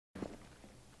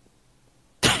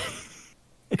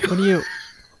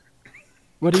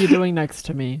What are you doing next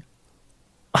to me?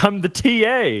 I'm the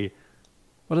TA.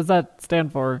 What does that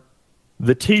stand for?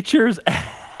 The teacher's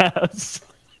ass.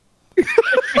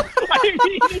 I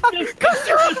mean,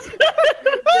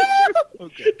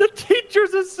 the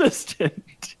teacher's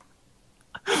assistant.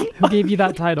 Who gave you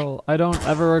that title? I don't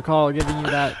ever recall giving you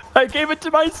that. I gave it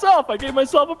to myself. I gave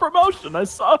myself a promotion. I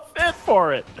saw fit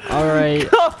for it. All right.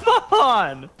 Come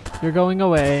on. You're going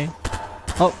away.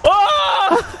 Oh.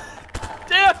 Oh!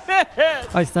 Damn it!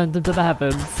 I sent him to the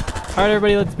heavens. All right,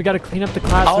 everybody, we gotta clean up the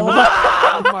classroom.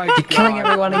 Oh my God. You're killing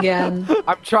everyone again.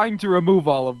 I'm trying to remove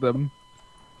all of them.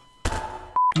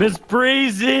 Miss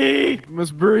Breezy!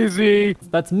 Miss Breezy!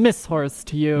 That's Miss Horse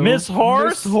to you. Miss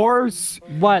Horse? Miss Horse!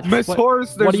 What? Miss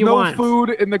Horse, there's do you no want?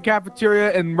 food in the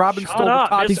cafeteria and Robin stole the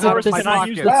top Miss out Horse, of my can I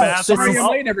use pocket. the bathroom? This is- You're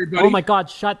late, everybody. Oh my God!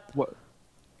 Shut. What?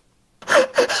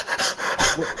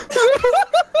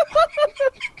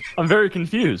 I'm very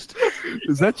confused.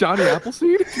 Is that Johnny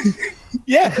Appleseed?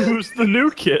 Yeah. Who's the new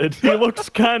kid? He looks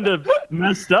kind of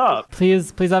messed up.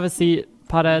 Please have a seat,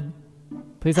 Pothead.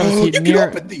 Please have a You seat can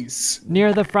open these.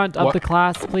 near the front of What? the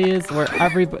class, please. Where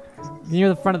everybody near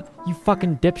the front of you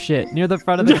fucking dipshit near the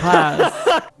front of the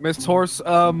class. Miss Horse,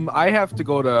 I have to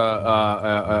go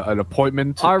to an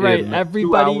appointment. All right, in 2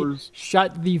 everybody, hours.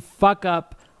 shut the fuck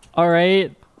up. All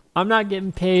right, I'm not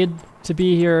getting paid to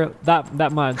be here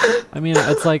that much. I mean,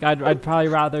 it's like I'd probably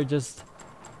rather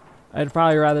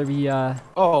be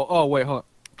Oh, wait, hold on.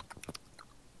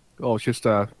 Oh, it's just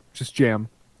jam.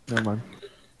 Never mind.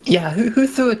 Yeah, who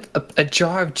threw a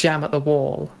jar of jam at the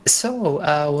wall? So, what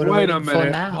are we Wait a waiting for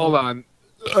minute. now? Hold on.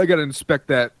 I gotta inspect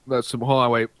that. That's some. Hold on,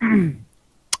 wait.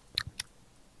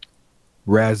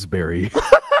 Raspberry.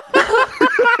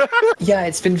 Yeah,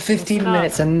 it's been 15 Listen up.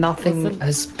 minutes and nothing Listen,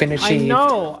 has been I achieved.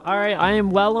 know. All right, I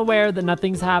am well aware that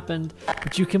nothing's happened,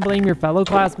 but you can blame your fellow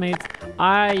classmates.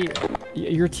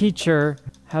 Your teacher,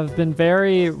 have been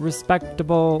very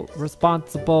respectable,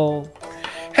 responsible.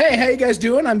 Hey, how you guys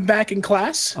doing? I'm back in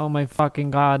class. Oh my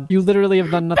fucking God! You literally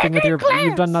have done nothing with your.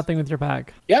 You've done nothing with your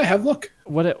bag. Yeah, have a look.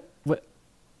 What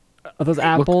are those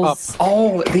apples?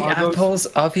 Oh, the Are those- apples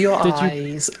of your Did you-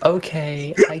 eyes.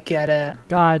 Okay, I get it.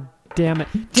 God damn it!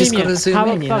 Just Damien, gotta zoom have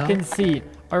in, a you know? fucking seat.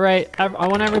 All right, I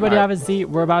want everybody to have a seat.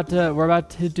 We're about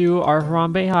to do our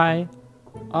Harambe High,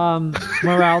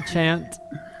 morale chant.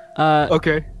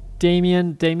 Okay.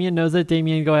 Damien knows it.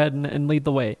 Damien, go ahead and lead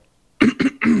the way.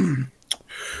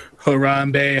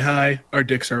 Harambe, hi. Our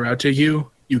dicks are out to you.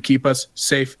 You keep us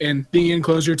safe in the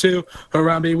enclosure too.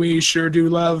 Harambe, we sure do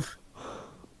love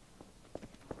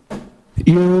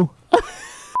you.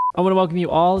 I want to welcome you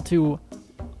all to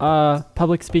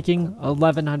Public Speaking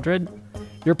 1100.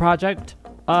 Your project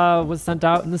was sent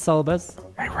out in the syllabus.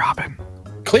 Hey, Robin.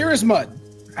 Clear as mud.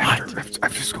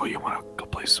 After school, you want to go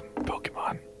play some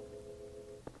Pokemon?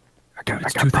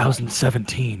 It's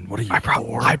 2017. What are you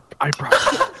for? I brought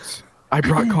cards. I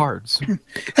brought cards.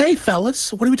 Hey,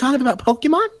 fellas, what are we talking about?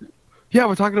 Pokemon? Yeah,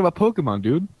 we're talking about Pokemon,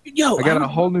 dude. Yo, I got a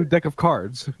whole new deck of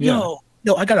cards. Yeah.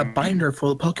 Yo, I got a binder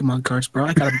full of Pokemon cards, bro.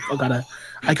 I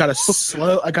got a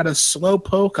slow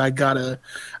poke. I got a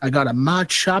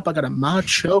Machop. I got a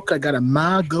Machoke. I got a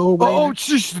Mago. Oh,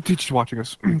 the teacher's watching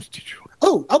us. Teacher.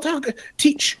 Oh, I'll talk.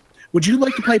 Teach. Would you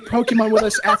like to play Pokemon with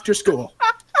us after school?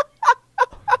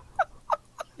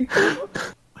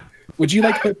 Would you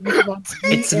like to play Pokemon?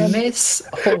 It's Miss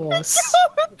Horse.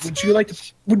 Would you like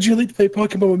to play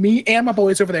Pokemon with me and my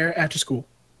boys over there after school?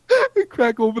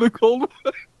 Crack over the cold.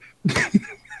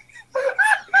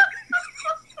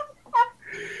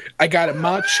 I got a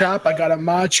Machop, I got a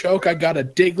Machoke, I got a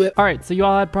Diglett. All right, so you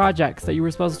all had projects that you were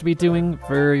supposed to be doing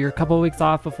for your couple of weeks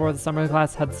off before the summer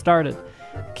class had started.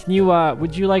 Can you,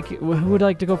 who would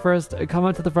like to go first? Come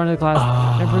up to the front of the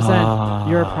class and present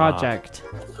your project.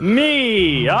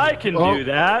 Me! I can do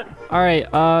that. All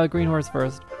right, Green Horse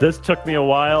first. This took me a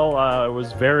while.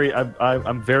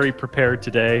 I'm very prepared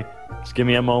today. Just give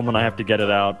me a moment. I have to get it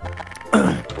out.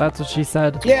 That's what she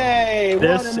said. Yay!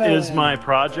 This watermelon. is my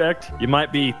project. You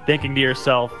might be thinking to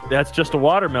yourself, that's just a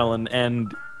watermelon.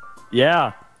 And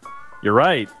yeah, you're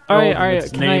right. All right.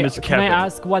 Its name is Can I Kevin.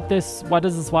 ask what does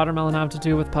this watermelon have to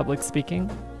do with public speaking?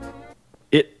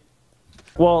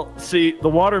 Well, see, the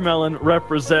watermelon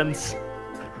represents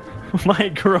my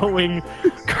growing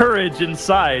courage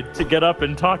inside to get up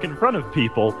and talk in front of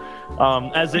people.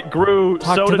 As it grew,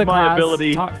 so did my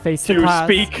ability to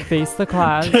speak. Face the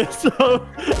class. So,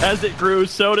 as it grew,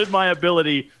 so did my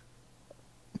ability.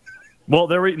 Well,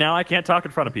 now I can't talk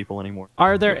in front of people anymore.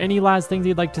 Are there any last things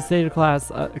you'd like to say to class?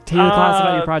 Class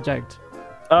about your project.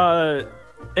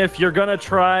 If you're gonna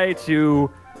try to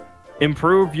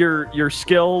improve your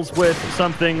skills with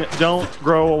something. Don't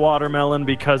grow a watermelon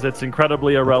because it's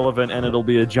incredibly irrelevant and it'll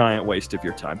be a giant waste of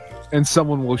your time. And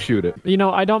someone will shoot it. You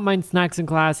know, I don't mind snacks in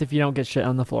class if you don't get shit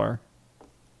on the floor.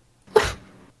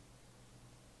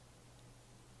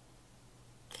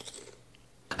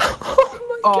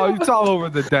 Oh, it's all over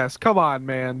the desk. Come on,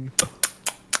 man.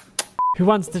 Who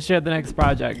wants to share the next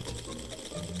project?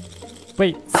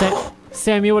 Wait,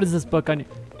 Sammy, what is this book on your...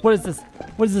 What is this?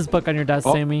 What is this book on your desk,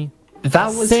 Sammy?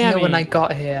 That was Sammy, here when I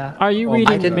got here. Are you I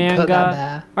reading the didn't put that manga?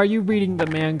 there. Are you reading the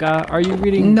manga? Are you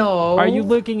reading... No. Are you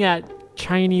looking at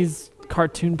Chinese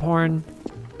cartoon porn?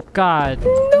 God.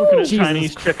 Looking at Jesus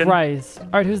Chinese chicken. Christ. All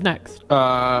right, who's next?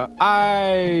 I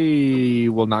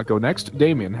will not go next.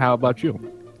 Damien, how about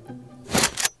you?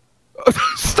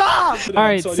 Stop! All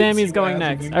right, So I didn't Sammy's see going what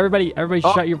next. happened. Everybody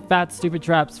shut your fat, stupid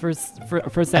traps for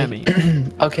Sammy.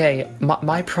 Okay,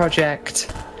 my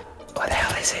project. What the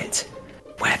hell is it?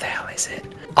 Where the hell is it?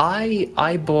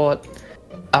 I bought.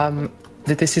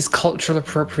 This is cultural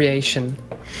appropriation.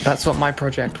 That's what my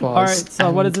project was. All right,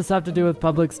 so what does and this have to do with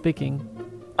public speaking?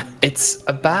 It's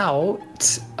about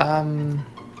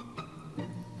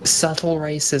subtle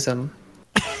racism.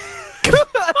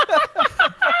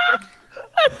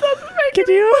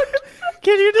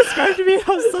 Can you describe to me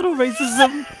how subtle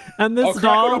racism and this crack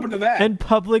doll it open to that. and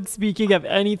public speaking have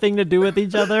anything to do with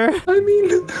each other? I mean,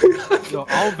 No,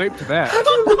 I'll vape to that. have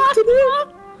you looked at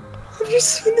it? Have you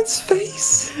seen its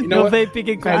face? You know No what? vaping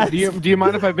in Hey, class. do you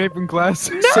mind if I vape in class?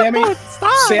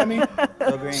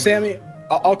 Sammy,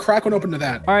 I'll crack one open to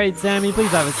that. All right, Sammy, please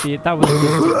have a seat. That was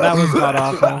god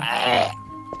awful.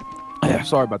 Yeah,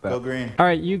 sorry about Go that. green. All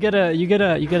right, you get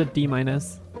a D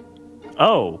minus.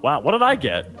 Oh, wow. What did I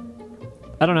get?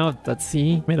 I don't know. That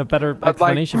C made a better like-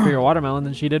 explanation for your watermelon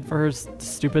than she did for her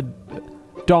stupid.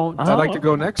 Don't. I'd like to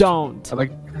go next. Don't. I'd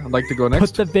like to go Put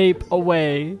next. the vape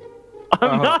away.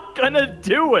 I'm not gonna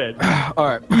do it. All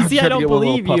right. You see, I don't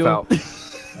believe you.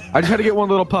 I just had to get one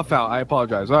little puff out. I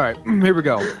apologize. All right, here we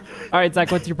go. All right,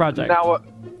 Zach, what's your project? Now,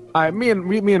 me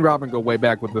and Robin go way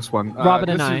back with this one. Robin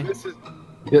and I.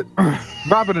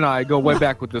 Robin and I go way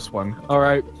back with this one. All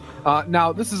right.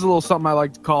 Now, this is a little something I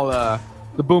like to call the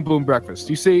Boom Boom Breakfast.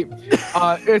 You see,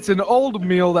 it's an old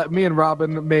meal that me and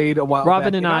Robin made a while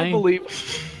Robin back. and I believe.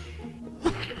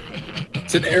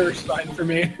 It's an error sign for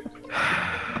me.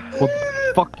 Well,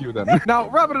 fuck you then. Now,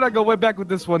 Robin and I go way back with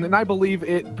this one, and I believe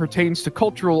it pertains to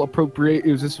cultural appropriation.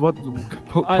 Is this what?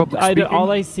 Public speaking?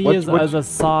 All I see is a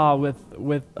saw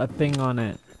with a thing on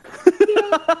it.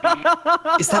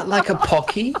 Is that like a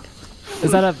pocky?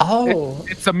 Is that a? Oh,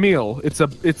 It's a meal. It's a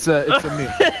meal. It's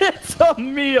a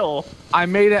meal. I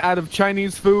made it out of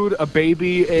Chinese food, a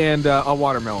baby, and a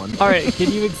watermelon. All right,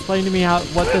 can you explain to me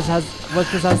what this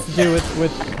has to do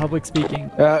with public speaking?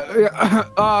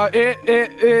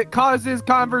 It causes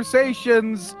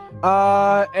conversations,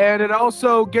 and it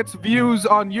also gets views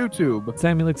on YouTube.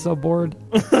 Sammy looks so bored.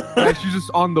 Yeah, she's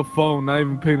just on the phone, not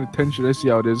even paying attention. I see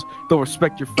how it is. Don't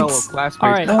respect your fellow classmates. All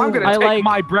right, I'm gonna take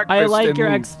my breakfast. I like and your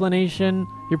leave. explanation.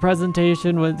 Your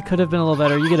presentation could have been a little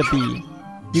better. You get a B.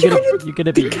 You get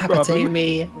a B. decapitate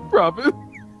me. Robin,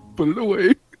 put it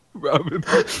away. Robin.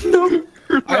 No.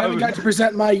 I haven't got to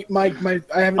present my. I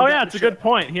haven't. Oh yeah, it's a good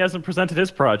point. He hasn't presented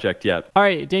his project yet. All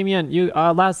right, Damien. You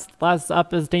last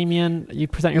up is Damien. You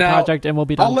present your Now, project, and we'll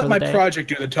be done I'll for let the my day. project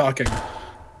do the talking.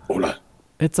 Hola.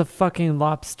 It's a fucking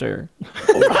lobster.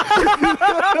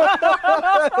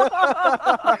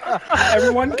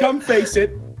 Everyone come face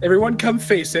it. Everyone come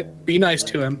face it. Be nice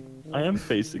to him. I am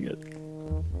facing it.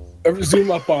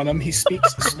 Zoom up on him. He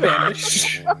speaks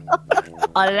Spanish.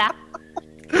 Hola.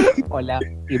 Hola.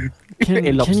 Can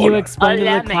you explain to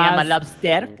Hola, the me llamo class?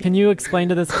 Lobster. Can you explain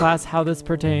to this class how this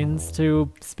pertains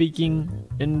to speaking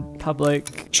in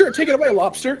public? Sure, take it away,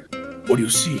 lobster. What do you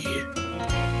see?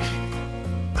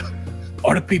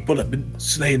 Our people have been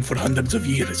slain for hundreds of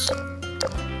years,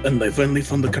 and they finally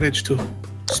found the courage to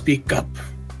speak up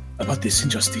about this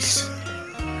injustice.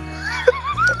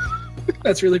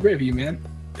 That's really brave of you, man.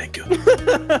 Thank you.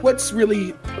 What's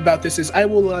really about this is I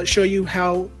will show you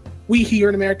how we here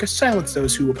in America silence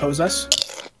those who oppose us.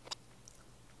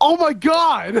 Oh my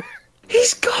God!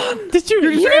 He's gone. Did you You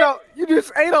eat just, it? you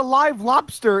just ate a live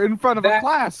lobster in front of a That-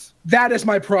 class. That is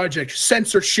my project.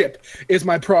 Censorship is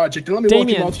my project. And let me welcome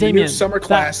you all to your new summer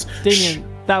class. Damien,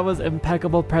 that was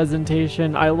impeccable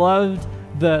presentation. I loved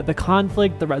the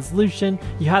conflict, the resolution.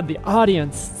 You had the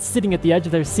audience sitting at the edge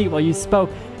of their seat while you spoke.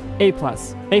 A+.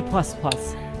 A++.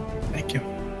 Thank you.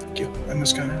 Thank you. I'm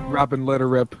just gonna. Robin, let her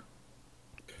rip.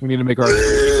 We need to make our.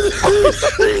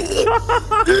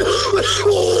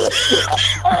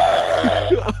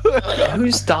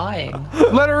 Who's dying?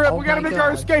 Let her rip. Oh We gotta my make our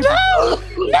God. escape. No,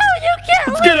 you can't.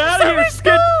 Let's get out of here,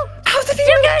 Skid. How did he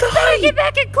You not guys better die? get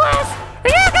back in class, or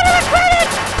you're gonna regret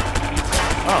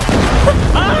it.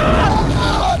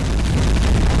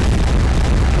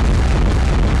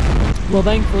 Well,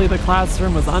 thankfully the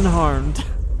classroom was unharmed.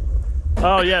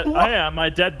 Oh yeah, my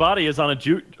dead body is on a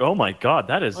juke. Oh my God,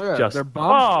 that is Oh, yeah, just. they're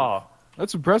bombs. Oh,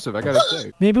 That's impressive, I gotta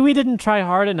say. Maybe we didn't try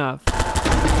hard enough.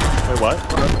 wait, what?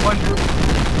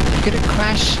 Did it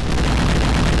crash?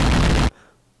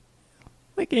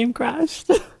 My game crashed.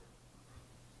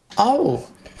 Oh.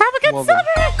 Have a good Well then.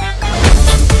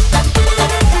 summer.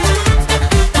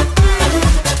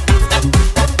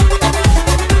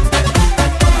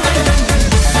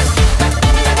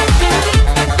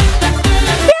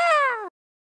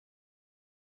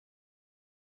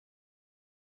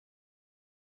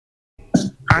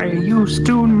 I used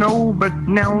to know, but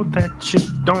now that shit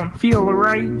don't feel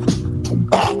right.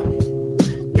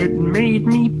 It made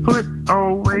me put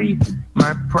away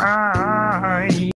my pride.